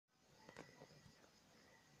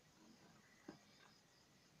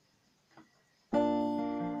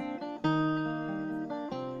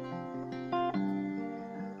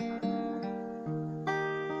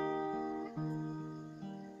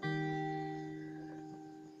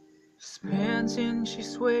spins and she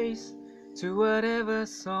sways to whatever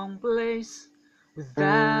song plays,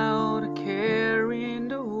 without a care in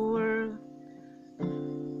the world.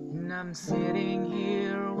 And I'm sitting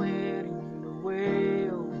here waiting the weight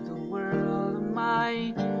of the world on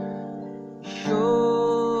my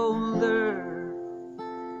shoulder.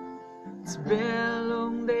 It's been a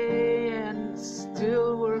long day and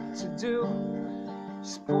still work to do.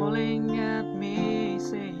 She's pulling at me,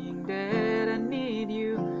 saying that I need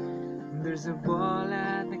you. There's a ball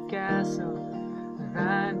at the castle, and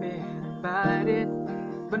I've been invited,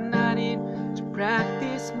 but I need to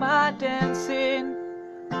practice my dancing.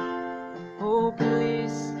 Oh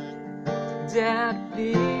please, Dad,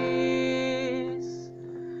 please.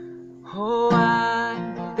 Oh, I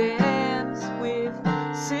will dance with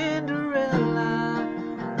Cinderella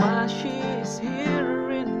while she's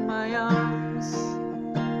here in my arms.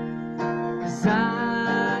 'Cause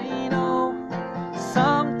I know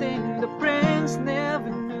something the prince never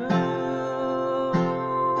knew.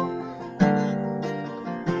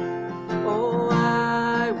 Oh,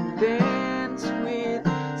 I will dance with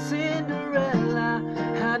Cinderella.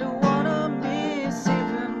 I don't wanna miss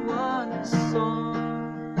even one song.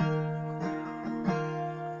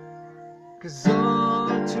 'Cause all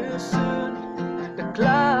too soon the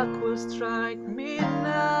clock will strike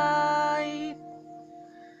midnight,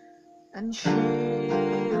 and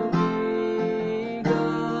she'll be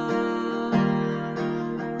gone.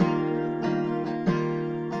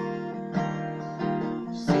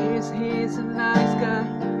 Says he's a nice guy,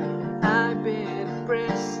 I've been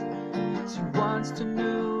impressed. She wants to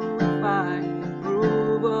know if I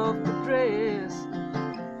approve of the dress.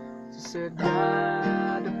 She said,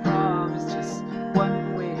 God, the prom is just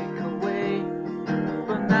 1 week away,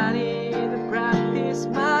 but I need to practice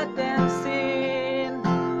my dancing.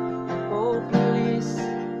 Oh please,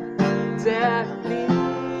 Dad, please.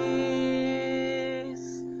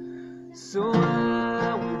 So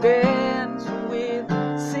I will dance with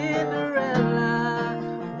Cinderella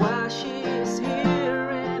while she's here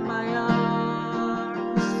in my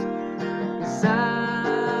arms. 'Cause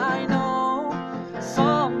I know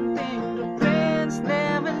something the prince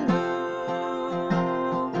never knew.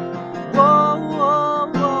 Whoa, whoa,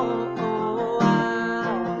 whoa, oh,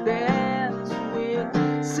 I'll dance with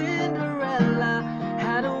Cinderella.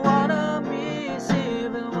 I don't wanna miss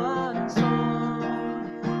even one song.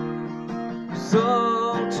 'Cause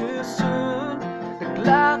all too soon the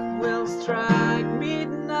clock will strike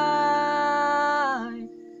midnight,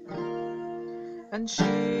 and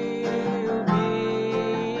she'll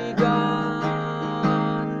be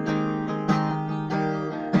gone.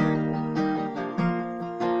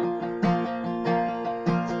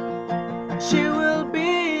 She will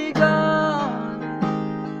be gone.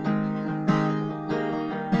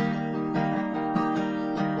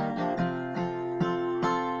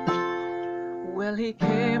 Well, he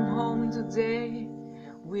came home today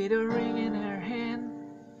with a ring in her hand,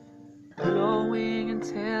 glowing and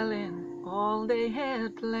telling all they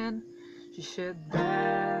had planned. She said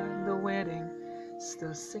that the wedding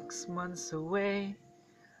still 6 months away,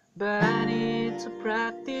 but I need to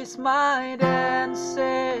practice my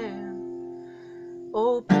dancing.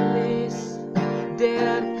 Oh please,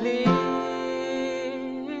 Dad, please.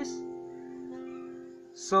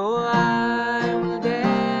 So I will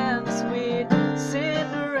dance with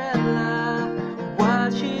Cinderella while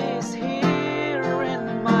she's here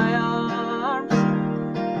in my arms.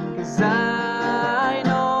 'Cause I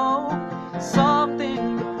know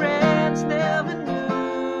something the prince never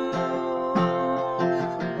knew.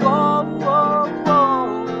 Whoa, whoa,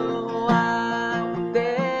 whoa, I will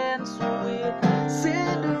dance with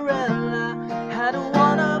Cinderella. I don't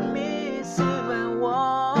wanna miss even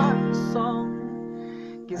one song.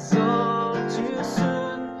 'Cause all too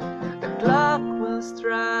soon the clock will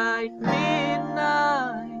strike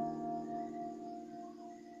midnight,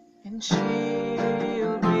 and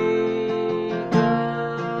she'll be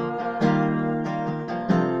gone.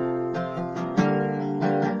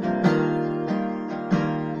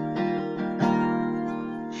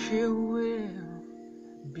 She